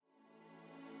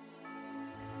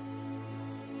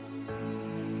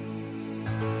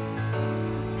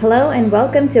Hello and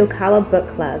welcome to Okawa Book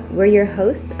Club. We're your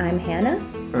hosts. I'm Hannah.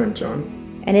 I'm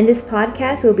John. And in this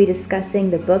podcast, we'll be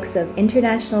discussing the books of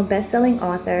international best-selling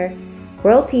author,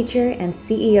 world teacher, and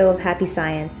CEO of Happy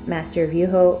Science, Master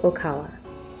Ryuho Okawa.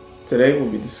 Today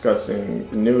we'll be discussing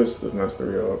the newest of Master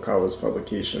Ryuho Okawa's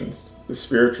publications, The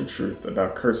Spiritual Truth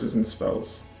About Curses and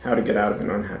Spells, How to Get Out of an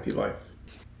Unhappy Life.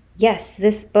 Yes,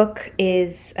 this book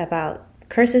is about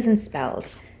curses and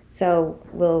spells. So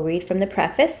we'll read from the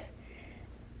preface.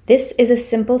 This is a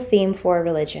simple theme for a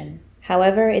religion.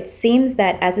 However, it seems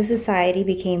that as a society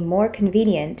became more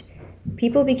convenient,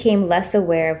 people became less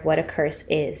aware of what a curse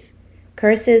is.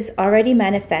 Curses already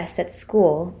manifest at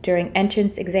school during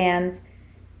entrance exams,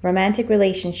 romantic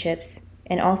relationships,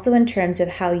 and also in terms of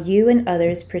how you and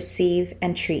others perceive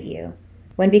and treat you.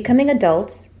 When becoming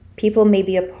adults, people may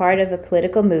be a part of a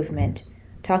political movement,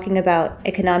 talking about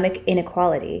economic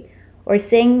inequality, or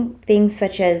saying things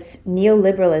such as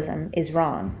neoliberalism is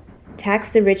wrong, tax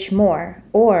the rich more,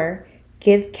 or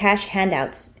give cash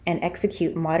handouts and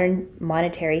execute modern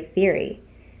monetary theory.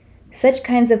 Such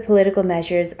kinds of political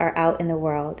measures are out in the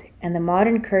world, and the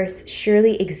modern curse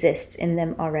surely exists in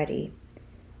them already.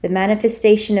 The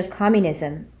manifestation of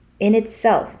communism in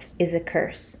itself is a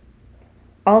curse.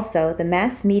 Also, the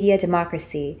mass media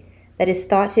democracy that is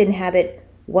thought to inhabit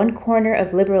one corner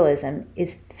of liberalism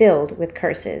is filled with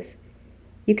curses.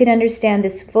 You can understand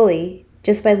this fully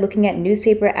just by looking at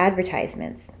newspaper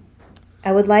advertisements.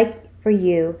 I would like for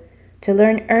you to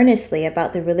learn earnestly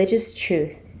about the religious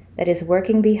truth that is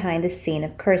working behind the scene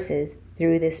of curses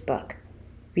through this book.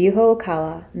 Ryuho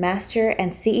Okawa, Master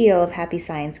and CEO of Happy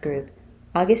Science Group,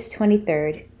 August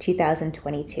 23rd,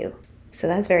 2022. So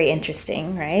that's very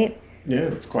interesting, right? Yeah,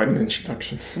 it's quite an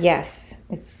introduction. Yes,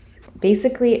 it's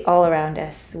basically all around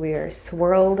us. We are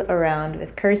swirled around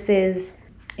with curses.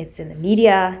 It's in the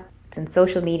media, it's in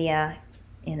social media,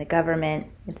 in the government.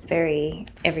 It's very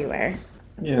everywhere.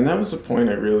 Yeah, and that was the point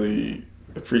I really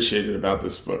appreciated about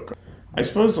this book. I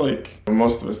suppose like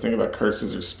most of us think about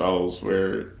curses or spells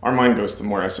where our mind goes to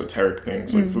more esoteric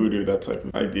things like voodoo, that type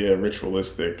of idea,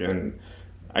 ritualistic. And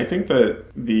I think that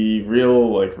the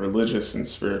real like religious and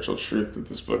spiritual truth that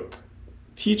this book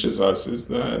teaches us is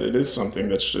that it is something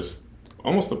that's just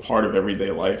almost a part of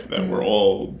everyday life that we're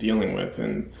all dealing with.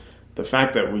 And the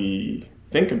fact that we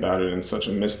think about it in such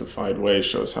a mystified way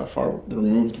shows how far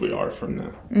removed we are from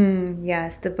that.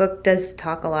 Yes, the book does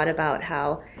talk a lot about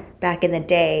how back in the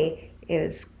day, it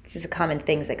was just a common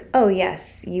thing. It's like, oh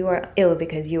yes, you are ill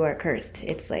because you are cursed.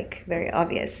 It's like very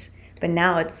obvious. But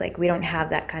now it's like we don't have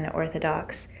that kind of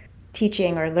orthodox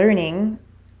teaching or learning,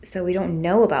 so we don't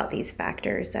know about these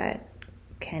factors that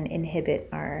can inhibit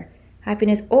our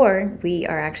happiness, or we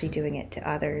are actually doing it to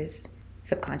others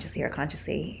subconsciously or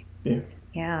consciously.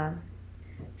 Yeah.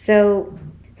 So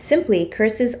simply,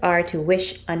 curses are to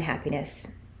wish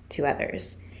unhappiness to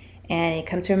others. And it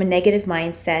comes from a negative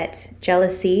mindset,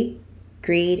 jealousy,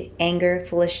 greed, anger,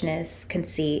 foolishness,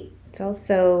 conceit. It's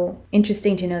also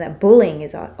interesting to know that bullying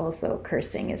is also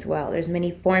cursing as well. There's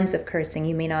many forms of cursing.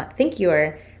 You may not think you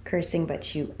are cursing,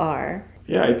 but you are.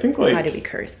 Yeah, I think like... How do we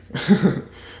curse?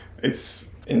 It's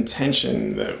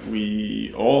intention that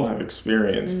we all have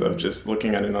experienced of just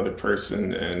looking at another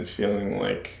person and feeling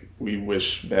like we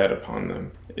wish bad upon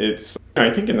them. It's, I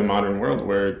think in the modern world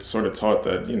where it's sort of taught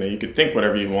that, you could think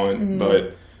whatever you want,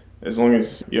 but as long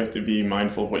as you have to be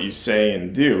mindful of what you say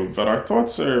and do, but our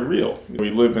thoughts are real. We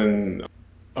live in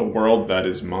a world that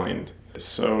is mind.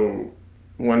 So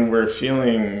when we're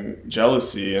feeling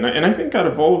jealousy, and I think out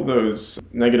of all of those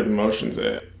negative emotions,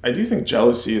 I do think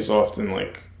jealousy is often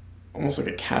like almost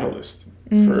like a catalyst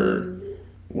for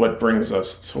what brings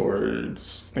us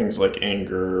towards things like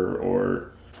anger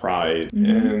or pride.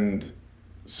 And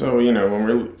so, when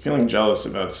we're feeling jealous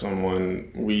about someone,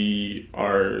 we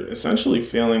are essentially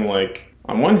feeling like,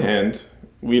 on one hand,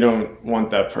 we don't want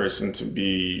that person to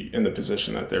be in the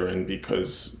position that they're in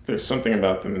because there's something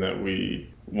about them that we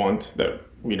want that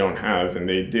we don't have and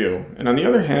they do. And on the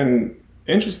other hand,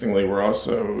 interestingly, we're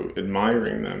also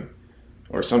admiring them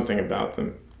or something about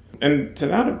them. And to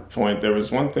that point, there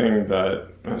was one thing that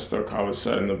Master Okawa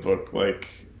said in the book,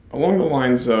 like along the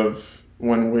lines of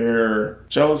when we're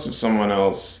jealous of someone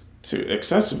else too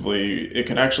excessively, it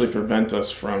could actually prevent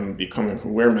us from becoming who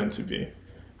we're meant to be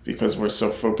because we're so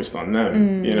focused on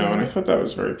them, and I thought that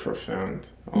was very profound.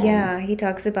 He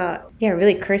talks about,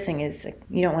 really cursing is like,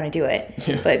 you don't want to do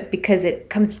it, but because it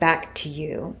comes back to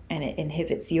you and it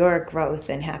inhibits your growth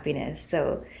and happiness.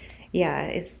 So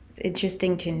it's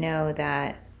interesting to know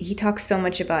that he talks so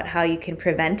much about how you can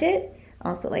prevent it,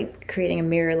 also like creating a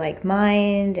mirror-like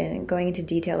mind and going into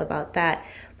detail about that.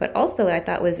 But also I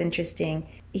thought was interesting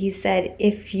he said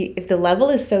if the level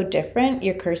is so different,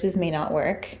 your curses may not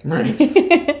work.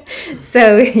 Right.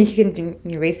 So you can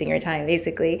be wasting your time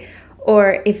basically.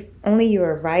 Or if only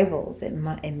your rivals, it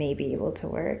may be able to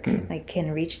work, like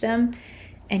can reach them.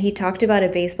 And he talked about a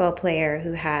baseball player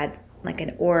who had like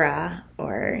an aura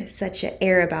or such an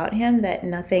air about him that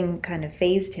nothing kind of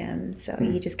fazed him. So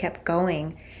he just kept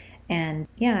going. And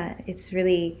yeah, it's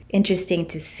really interesting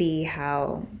to see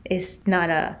how it's not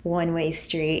a one-way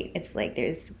street. It's like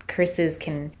there's curses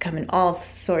can come in all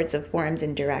sorts of forms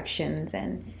and directions.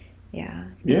 And yeah.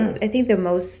 I think the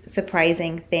most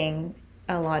surprising thing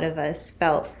a lot of us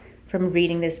felt from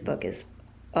reading this book is,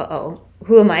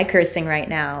 who am I cursing right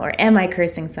now? Or am I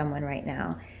cursing someone right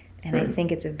now? And I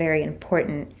think it's a very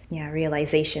important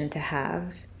realization to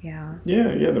have. Yeah,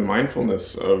 the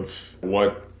mindfulness of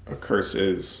what a curse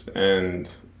is,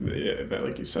 and that,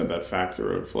 like you said, that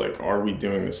factor of like, are we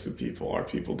doing this to people? Are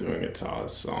people doing it to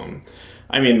us?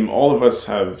 I mean, all of us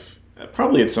have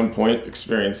probably at some point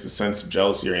experienced a sense of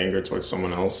jealousy or anger towards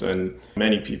someone else, and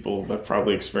many people have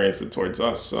probably experienced it towards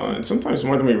us, and sometimes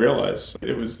more than we realize.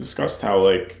 It was discussed how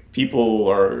like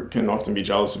people can often be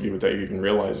jealous of you without you even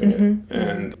realizing it,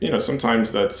 and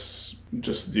sometimes that's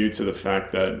just due to the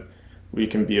fact that we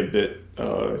can be a bit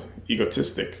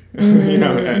egotistic,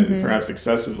 and perhaps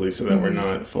excessively, so that we're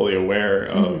not fully aware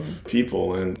of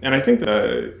people. And I think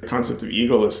the concept of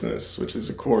egolessness, which is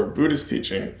a core Buddhist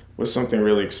teaching, was something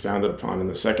really expounded upon in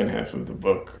the second half of the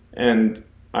book. And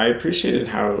I appreciated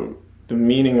how the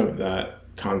meaning of that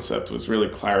concept was really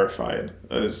clarified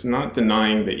as not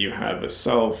denying that you have a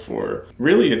self, or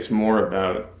really it's more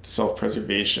about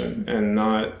self-preservation and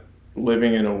not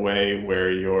living in a way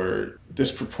where you're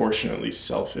disproportionately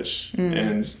selfish.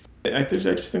 And I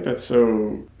just think that's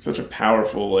such a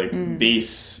powerful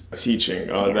base teaching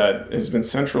that has been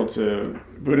central to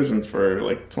Buddhism for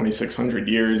like 2,600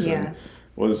 years and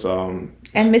was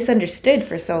and misunderstood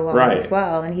for so long as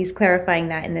well. And he's clarifying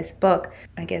that in this book.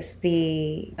 I guess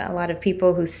a lot of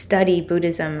people who study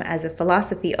Buddhism as a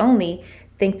philosophy only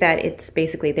think that it's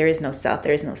basically there is no self,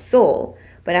 there is no soul.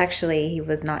 But actually, he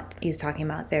was talking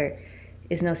about there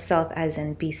is no self as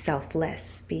in be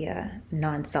selfless, be a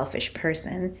non-selfish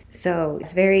person. So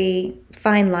it's a very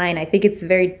fine line. I think it's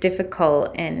very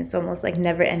difficult, and it's almost like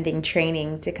never-ending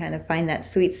training to kind of find that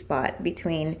sweet spot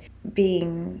between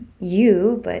being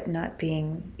you, but not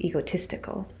being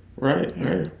egotistical. Right.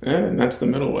 And that's the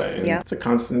middle way. And it's a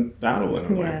constant battle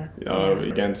in a way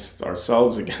against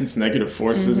ourselves, against negative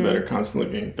forces that are constantly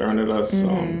being thrown at us.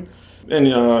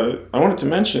 And I wanted to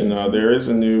mention there is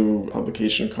a new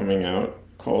publication coming out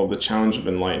called The Challenge of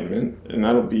Enlightenment, and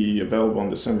that'll be available on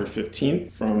December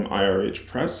 15th from IRH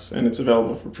Press, and it's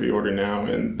available for pre-order now.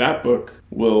 And that book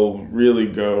will really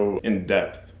go in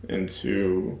depth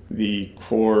into the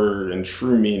core and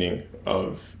true meaning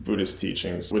of Buddhist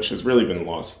teachings, which has really been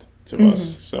lost to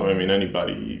us. So, I mean,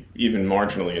 anybody even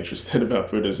marginally interested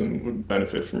about Buddhism would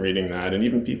benefit from reading that, and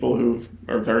even people who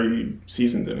are very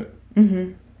seasoned in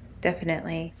it.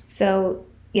 Definitely. So,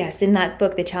 yes, in that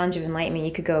book, The Challenge of Enlightenment,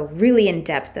 you could go really in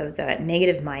depth of the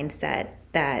negative mindset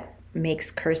that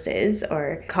makes curses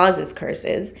or causes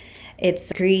curses.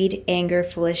 It's greed, anger,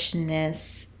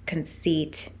 foolishness,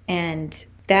 conceit, and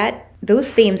those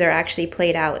themes are actually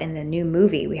played out in the new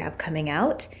movie we have coming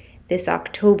out this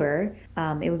October.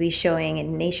 It will be showing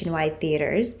in nationwide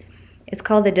theaters. It's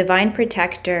called The Divine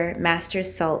Protector, Master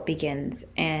Salt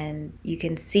Begins, and you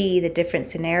can see the different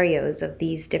scenarios of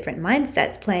these different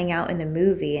mindsets playing out in the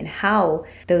movie and how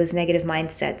those negative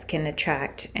mindsets can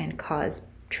attract and cause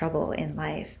trouble in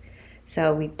life.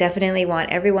 So we definitely want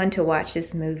everyone to watch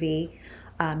this movie.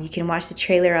 You can watch the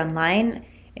trailer online.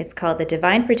 It's called The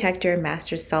Divine Protector,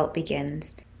 Master Salt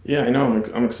Begins. Yeah, I know.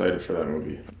 I'm excited for that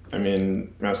movie. I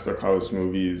mean, Master Kawa's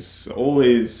movies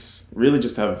always really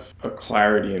just have a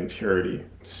clarity and purity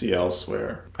to see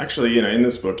elsewhere. Actually, in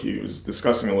this book, he was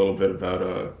discussing a little bit about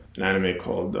an anime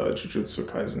called Jujutsu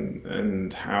Kaisen,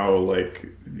 and how, like,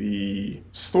 the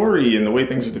story and the way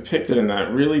things are depicted in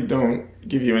that really don't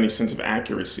give you any sense of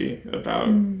accuracy about,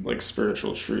 like,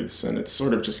 spiritual truths, and it's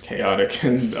sort of just chaotic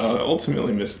and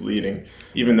ultimately misleading,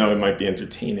 even though it might be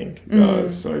entertaining.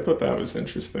 So I thought that was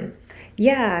interesting.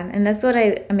 Yeah, and that's what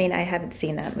I haven't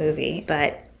seen that movie,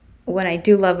 but what I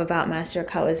do love about Master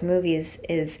Kawa's movies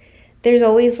is there's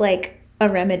always like a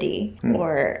remedy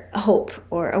or a hope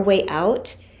or a way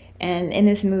out. And in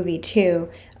this movie too,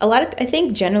 I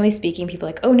think generally speaking, people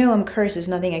are like, oh no, I'm cursed, there's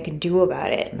nothing I can do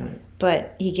about it.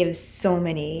 But he gives so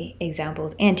many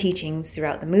examples and teachings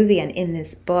throughout the movie and in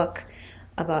this book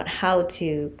about how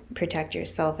to protect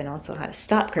yourself and also how to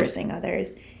stop cursing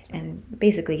others and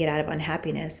basically get out of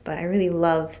unhappiness. But I really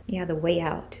love, the way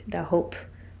out, the hope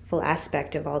full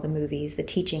aspect of all the movies, the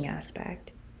teaching aspect.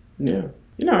 Yeah.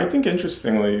 I think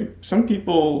interestingly, some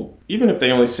people, even if they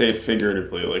only say it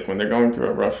figuratively, like when they're going through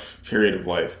a rough period of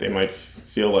life, they might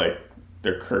feel like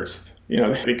they're cursed.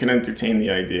 They can entertain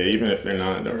the idea, even if they're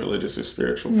not a religious or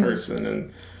spiritual person.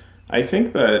 And I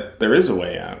think that there is a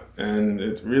way out, and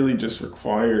it really just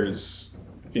requires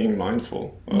being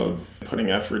mindful of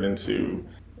putting effort into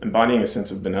embodying a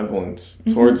sense of benevolence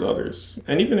towards others,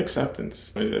 and even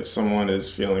acceptance. If someone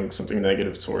is feeling something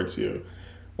negative towards you,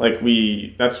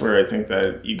 that's where I think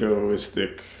that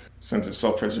egoistic sense of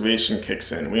self-preservation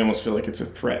kicks in. We almost feel like it's a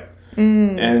threat.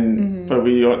 But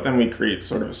we create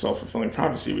sort of a self-fulfilling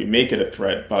prophecy. We make it a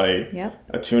threat by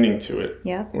attuning to it.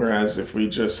 Whereas if we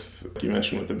just, like you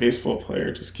mentioned with the baseball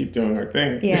player, just keep doing our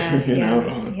thing.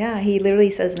 He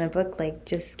literally says in the book, like,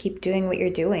 just keep doing what you're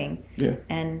doing.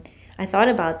 And I thought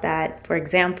about that. For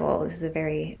example, this is a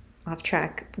very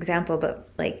off-track example, but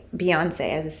like Beyonce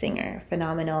as a singer,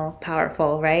 phenomenal,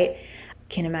 powerful, right?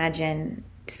 Can imagine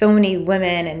so many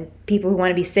women and people who want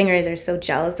to be singers are so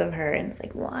jealous of her, and it's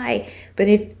like, why?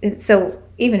 But so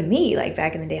even me, like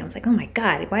back in the day, I was like, oh my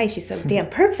God, why is she so damn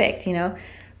perfect,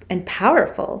 and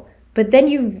powerful? But then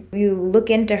you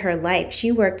look into her life.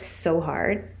 She worked so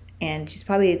hard, and she's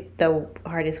probably the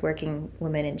hardest working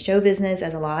woman in show business,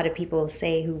 as a lot of people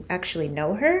say who actually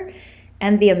know her.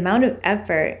 And the amount of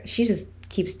effort, she just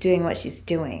keeps doing what she's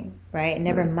doing, right? And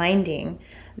never minding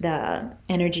the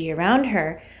energy around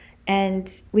her.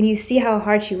 And when you see how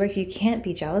hard she works, you can't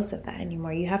be jealous of that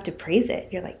anymore. You have to praise it.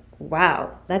 You're like,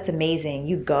 wow, that's amazing.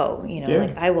 You go,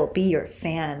 like, I will be your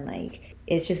fan. Like,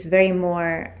 it's just very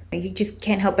more, you just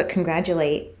can't help but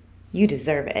congratulate. You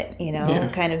deserve it,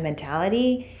 kind of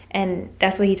mentality. And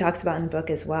that's what he talks about in the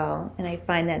book as well. And I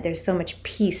find that there's so much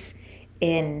peace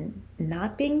in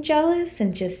not being jealous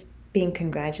and just being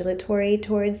congratulatory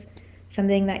towards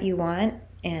something that you want.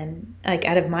 And like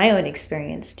out of my own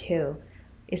experience too,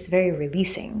 it's very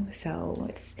releasing. So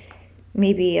it's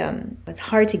maybe it's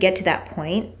hard to get to that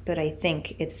point, but I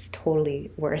think it's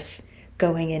totally worth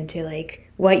going into like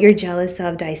what you're jealous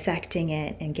of, dissecting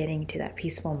it, and getting to that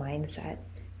peaceful mindset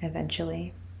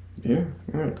eventually. Yeah,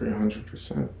 I agree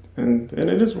 100%. And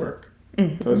it is work.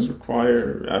 It does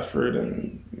require effort,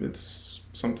 and it's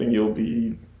something you'll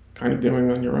be kind of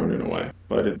doing on your own in a way.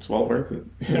 But it's well worth it,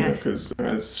 because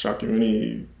as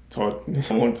Shakyamuni taught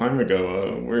a long time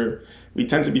ago, we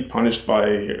tend to be punished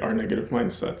by our negative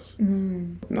mindsets.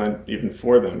 Not even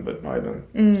for them, but by them.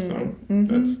 So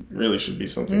that really should be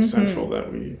something central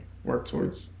that we work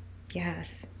towards.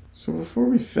 Yes. So before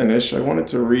we finish, I wanted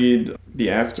to read the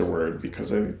afterword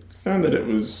because I found that it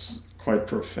was quite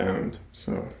profound.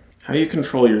 So, how you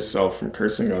control yourself from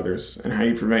cursing others and how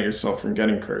you prevent yourself from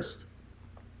getting cursed.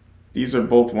 These are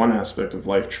both one aspect of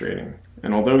life training,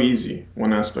 and although easy,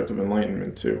 one aspect of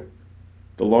enlightenment too.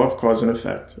 The law of cause and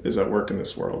effect is at work in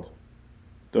this world.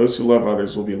 Those who love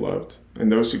others will be loved,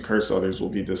 and those who curse others will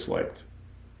be disliked.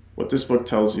 What this book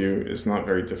tells you is not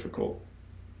very difficult.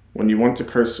 When you want to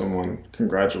curse someone,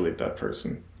 congratulate that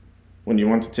person. When you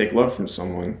want to take love from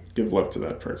someone, give love to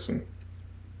that person.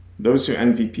 Those who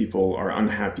envy people are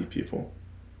unhappy people.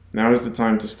 Now is the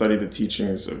time to study the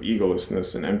teachings of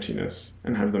egolessness and emptiness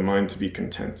and have the mind to be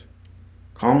content.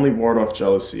 Calmly ward off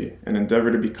jealousy and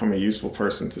endeavor to become a useful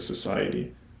person to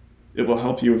society. It will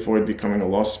help you avoid becoming a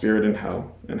lost spirit in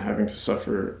hell and having to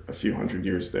suffer a few hundred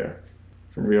years there.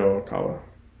 From Ryo Okawa,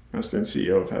 Master and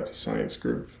CEO of Happy Science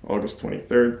Group, August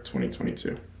 23rd,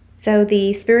 2022. So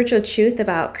the spiritual truth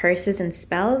about curses and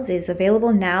spells is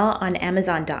available now on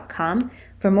Amazon.com.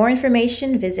 For more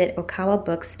information, visit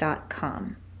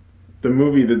okawabooks.com. The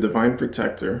movie The Divine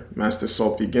Protector, Master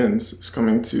Salt Begins, is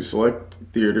coming to select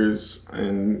theaters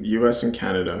in US and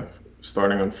Canada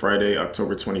starting on Friday,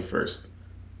 October 21st.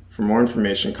 For more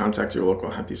information, contact your local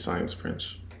Happy Science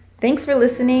branch. Thanks for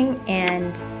listening,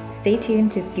 and stay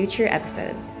tuned to future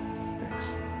episodes.